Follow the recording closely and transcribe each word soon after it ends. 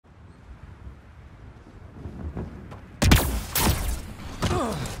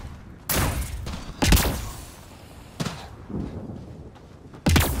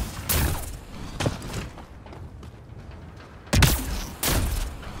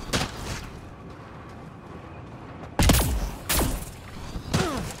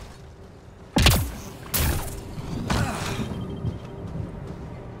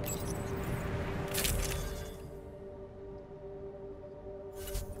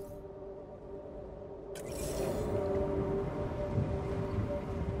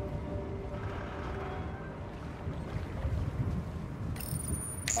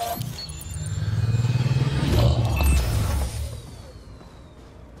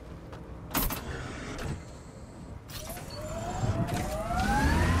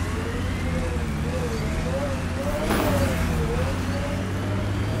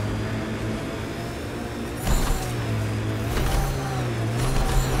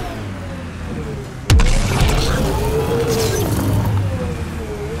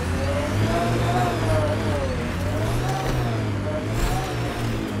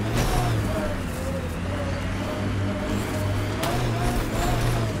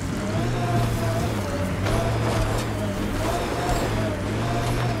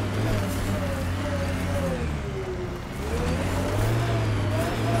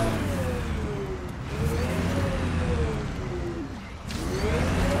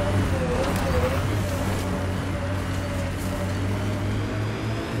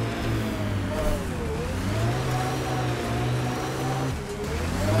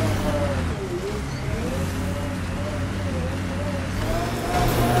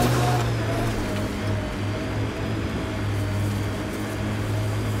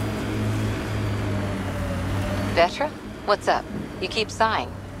Vetra? What's up? You keep sighing.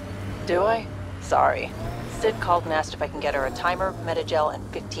 Do I? Sorry. Sid called and asked if I can get her a timer, metagel, and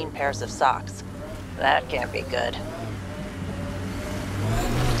 15 pairs of socks. That can't be good.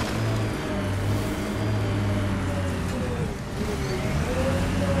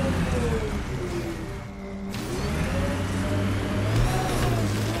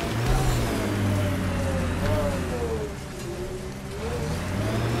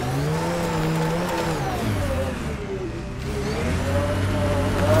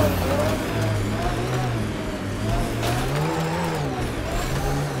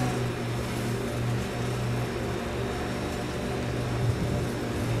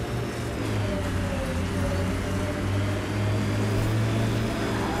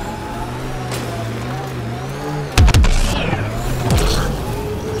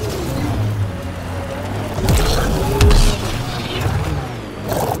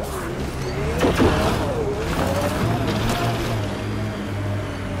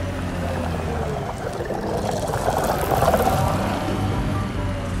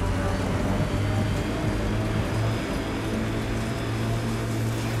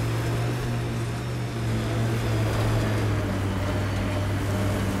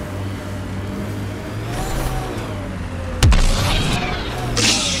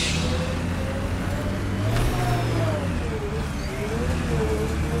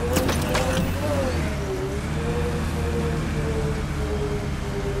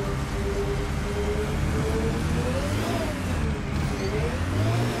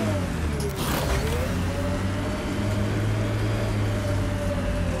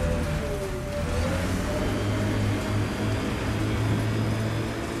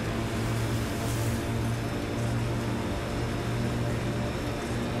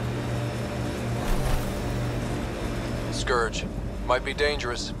 Scourge. Might be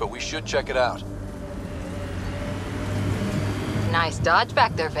dangerous, but we should check it out. Nice dodge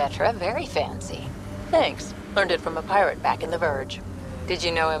back there, Vetra. Very fancy. Thanks. Learned it from a pirate back in the Verge. Did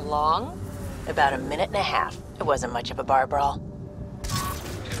you know him long? About a minute and a half. It wasn't much of a bar brawl.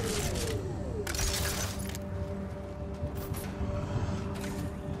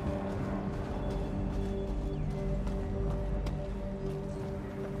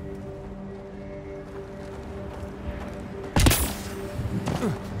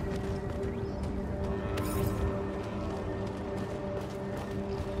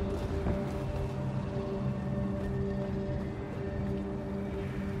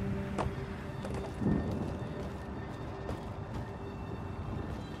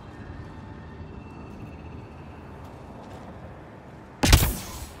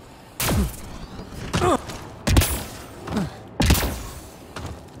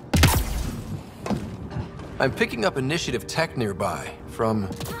 I'm picking up initiative tech nearby, from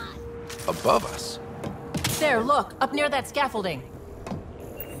above us. There, look, up near that scaffolding.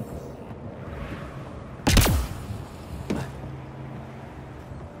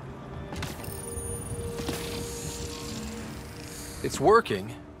 It's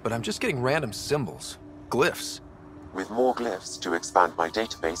working, but I'm just getting random symbols, glyphs. With more glyphs to expand my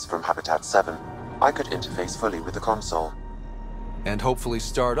database from Habitat 7, I could interface fully with the console. And hopefully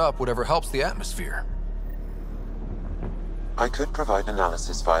start up whatever helps the atmosphere. I could provide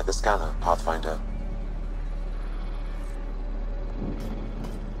analysis via the scanner, Pathfinder.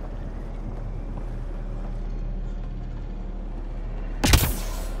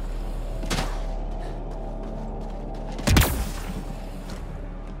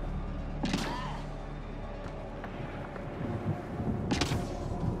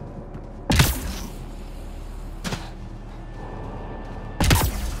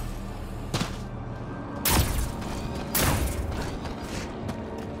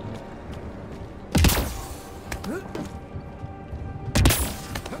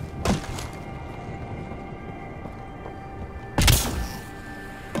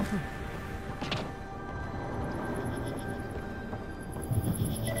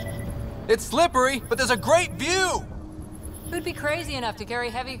 It's slippery, but there's a great view! Who'd be crazy enough to carry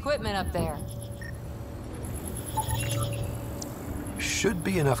heavy equipment up there? Should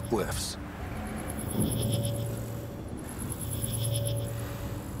be enough glyphs.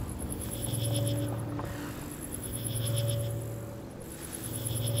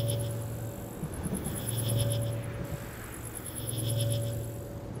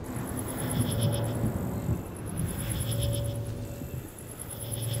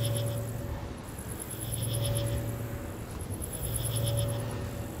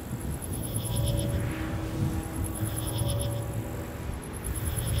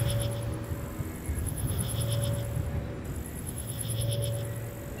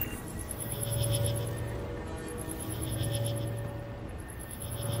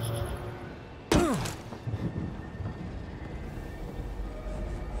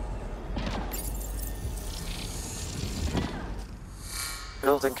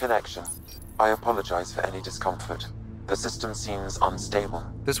 Building connection. I apologize for any discomfort. The system seems unstable.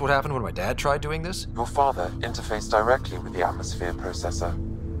 This what happened when my dad tried doing this? Your father interfaced directly with the atmosphere processor.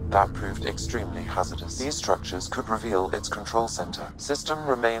 That proved extremely hazardous. These structures could reveal its control center. System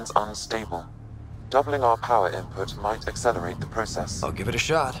remains unstable. Doubling our power input might accelerate the process. I'll give it a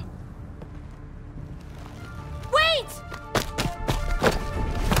shot. Wait!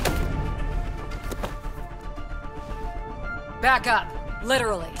 Back up.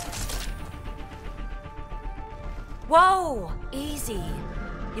 Literally. Whoa! Easy.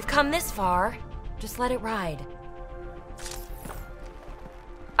 You've come this far. Just let it ride.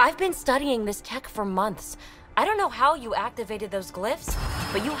 I've been studying this tech for months. I don't know how you activated those glyphs,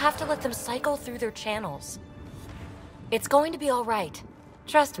 but you have to let them cycle through their channels. It's going to be all right.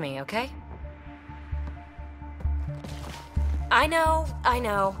 Trust me, okay? I know.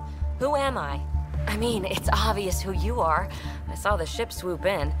 Who am I? I mean, it's obvious who you are. I saw the ship swoop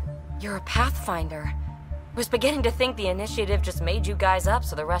in. You're a Pathfinder. Was beginning to think the initiative just made you guys up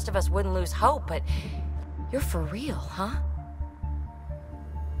so the rest of us wouldn't lose hope, but you're for real, huh?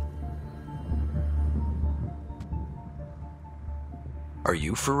 Are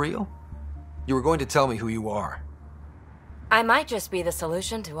you for real? You were going to tell me who you are. I might just be the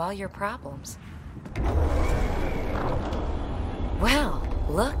solution to all your problems. Well,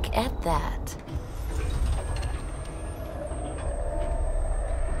 look at that.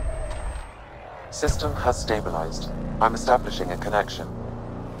 System has stabilized. I'm establishing a connection.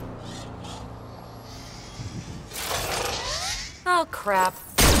 Oh, crap.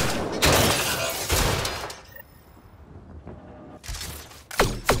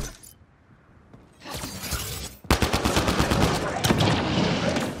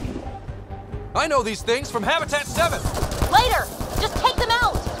 I know these things from Habitat 7! Later! Just take them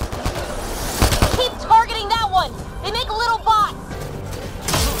out! Keep targeting that one! They make little bots!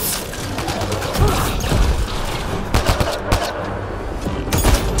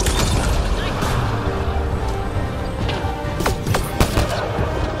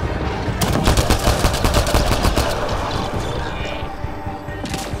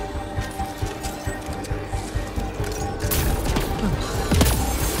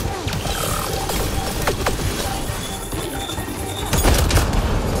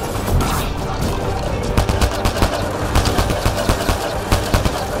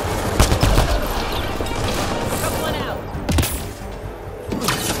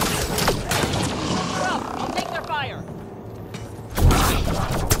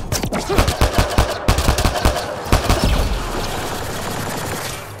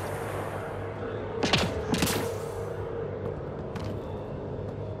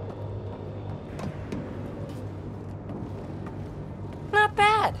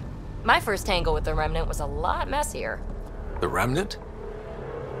 My first tangle with the Remnant was a lot messier. The Remnant?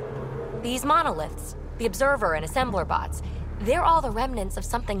 These monoliths, the Observer and Assembler bots, they're all the remnants of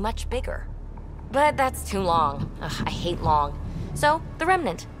something much bigger. But that's too long. Ugh, I hate long. So, the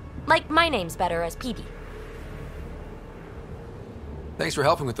Remnant. Like my name's better as PB. Thanks for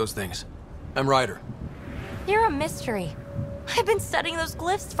helping with those things. I'm Ryder. You're a mystery. I've been studying those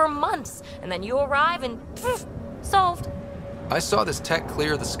glyphs for months, and then you arrive and poof, solved. I saw this tech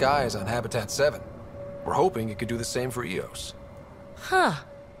clear the skies on Habitat 7. We're hoping it could do the same for EOS. Huh.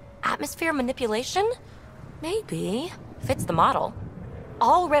 Atmosphere manipulation? Maybe. Fits the model.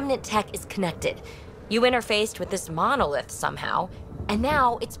 All Remnant tech is connected. You interfaced with this monolith somehow, and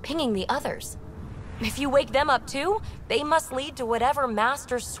now it's pinging the others. If you wake them up too, they must lead to whatever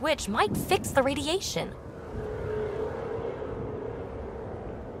master switch might fix the radiation.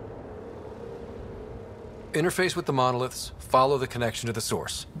 Interface with the monoliths, follow the connection to the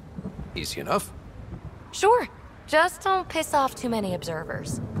source. Easy enough. Sure. Just don't piss off too many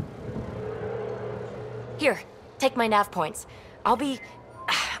observers. Here, take my nav points. I've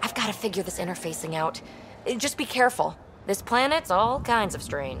got to figure this interfacing out. Just be careful. This planet's all kinds of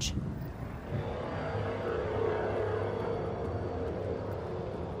strange.